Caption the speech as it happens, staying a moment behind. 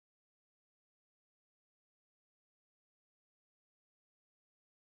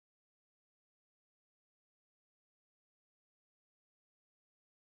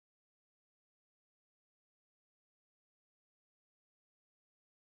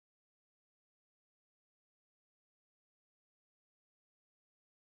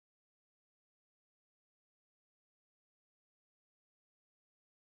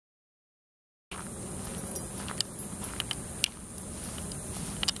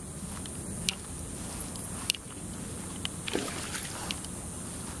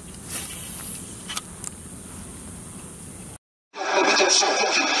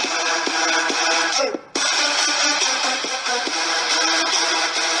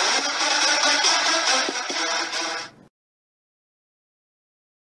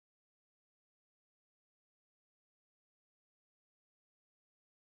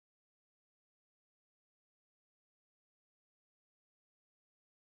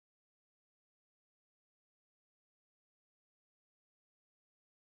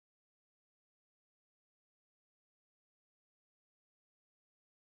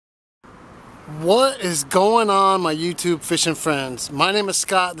What is going on, my YouTube fishing friends? My name is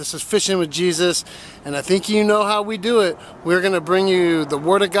Scott. This is Fishing with Jesus, and I think you know how we do it. We're going to bring you the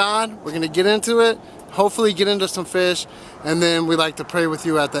Word of God. We're going to get into it, hopefully get into some fish, and then we like to pray with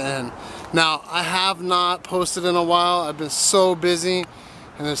you at the end. Now, I have not posted in a while. I've been so busy,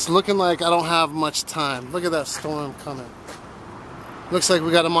 and it's looking like I don't have much time. Look at that storm coming. Looks like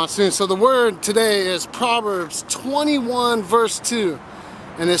we got a monsoon. So the word today is Proverbs 21 verse 2.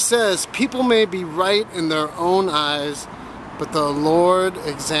 And it says, people may be right in their own eyes, but the Lord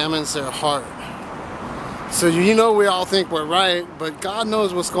examines their heart. So you know we all think we're right, but God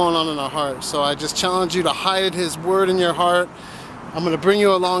knows what's going on in our heart. So I just challenge you to hide His word in your heart. I'm going to bring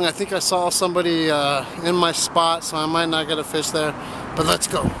you along. I think I saw somebody in my spot, so I might not get a fish there. But let's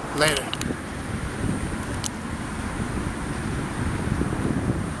go later.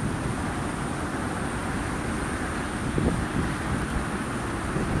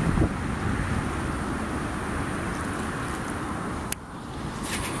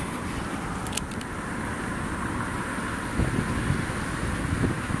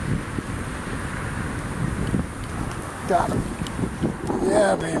 Got him.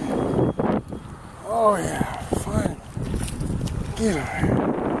 Yeah, baby. Oh, yeah. Fine. Get him.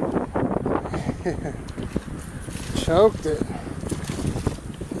 Choked it.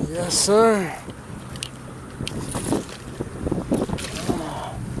 Yes, sir.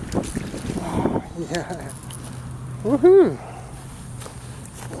 Oh, yeah. Woohoo.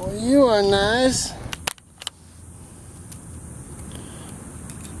 Well, you are nice.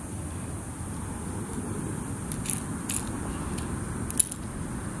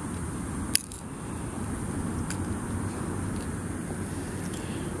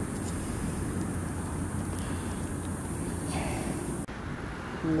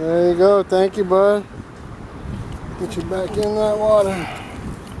 There you go. Thank you, bud. Get you back in that water.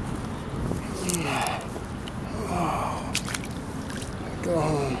 Go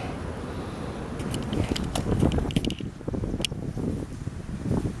home.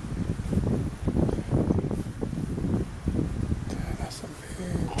 Dude, that's a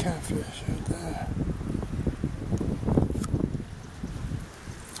big catfish right there.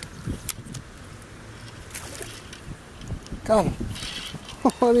 Got him. I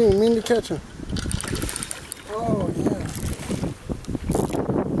didn't even mean to catch him. Oh, yeah.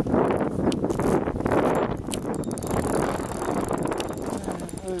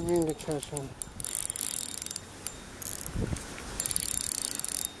 I didn't mean to catch him.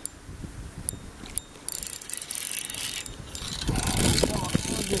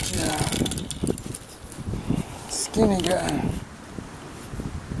 I'll get you out. Skinny guy.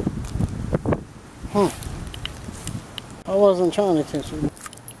 I wasn't trying to catch him.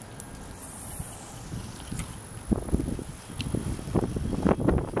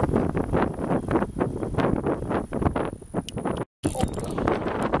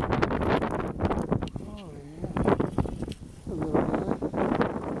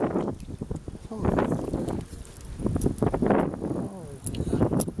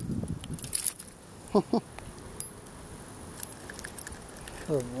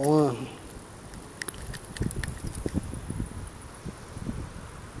 Good one.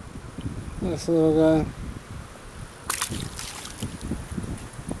 This little guy.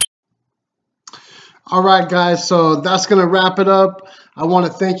 All right, guys, so that's going to wrap it up. I want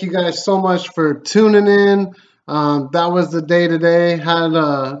to thank you guys so much for tuning in. That was the day today.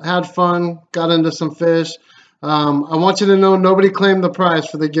 Had fun, got into some fish. I want you to know nobody claimed the prize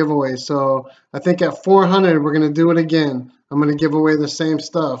for the giveaway. So I think at 400, we're going to do it again. I'm going to give away the same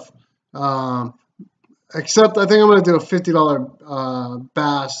stuff. Except I think I'm going to do a $50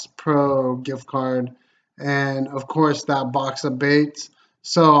 Bass Pro gift card. And, of course, that box of baits.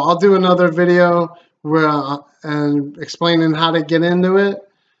 So I'll do another video and explaining how to get into it.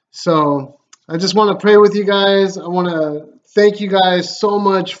 So I just want to pray with you guys. I want to thank you guys so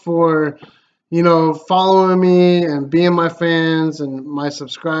much for, following me and being my fans and my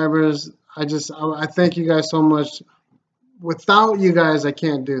subscribers. I thank you guys so much. Without you guys, I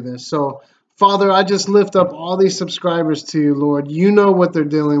can't do this. So Father, I just lift up all these subscribers to you, Lord. You know what they're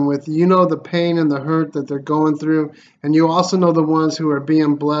dealing with. You know the pain and the hurt that they're going through. And you also know the ones who are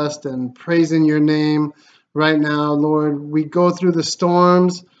being blessed and praising your name right now, Lord. We go through the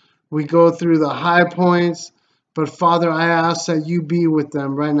storms. We go through the high points. But Father, I ask that you be with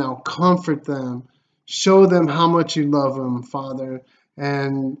them right now. Comfort them. Show them how much you love them, Father.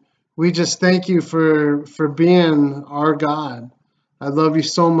 And we just thank you for being our God. I love you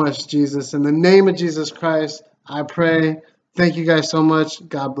so much, Jesus. In the name of Jesus Christ, I pray. Thank you guys so much.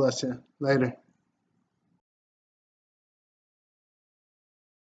 God bless you. Later.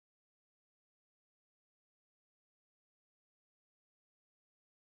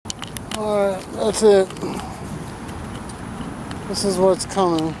 That's it. This is what's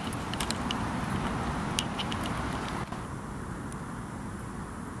coming.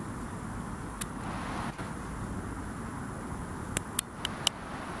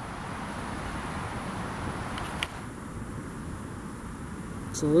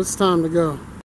 So it's time to go.